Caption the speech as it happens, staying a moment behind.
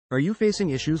Are you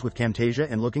facing issues with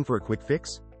Camtasia and looking for a quick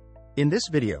fix? In this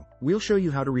video, we'll show you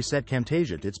how to reset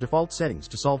Camtasia to its default settings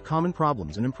to solve common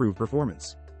problems and improve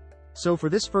performance. So for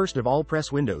this, first of all, press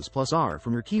Windows plus R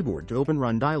from your keyboard to open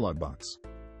Run dialog box.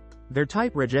 There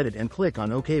type regedit and click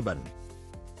on OK button.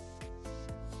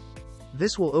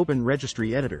 This will open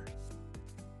Registry Editor.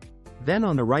 Then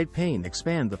on the right pane,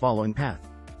 expand the following path.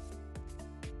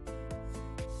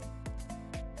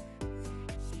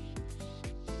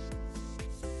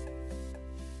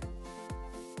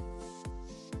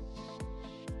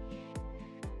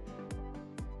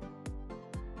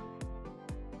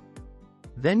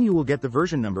 Then you will get the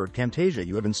version number of Camtasia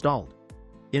you have installed.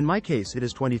 In my case it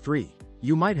is 23.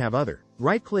 You might have other.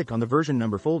 Right-click on the version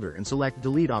number folder and select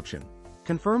Delete option.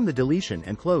 Confirm the deletion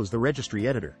and close the registry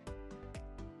editor.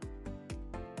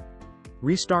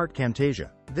 Restart Camtasia.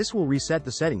 This will reset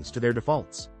the settings to their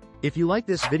defaults. If you like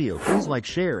this video, please like,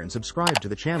 share and subscribe to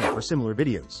the channel for similar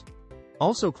videos.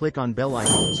 Also click on bell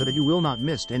icon so that you will not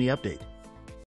miss any update.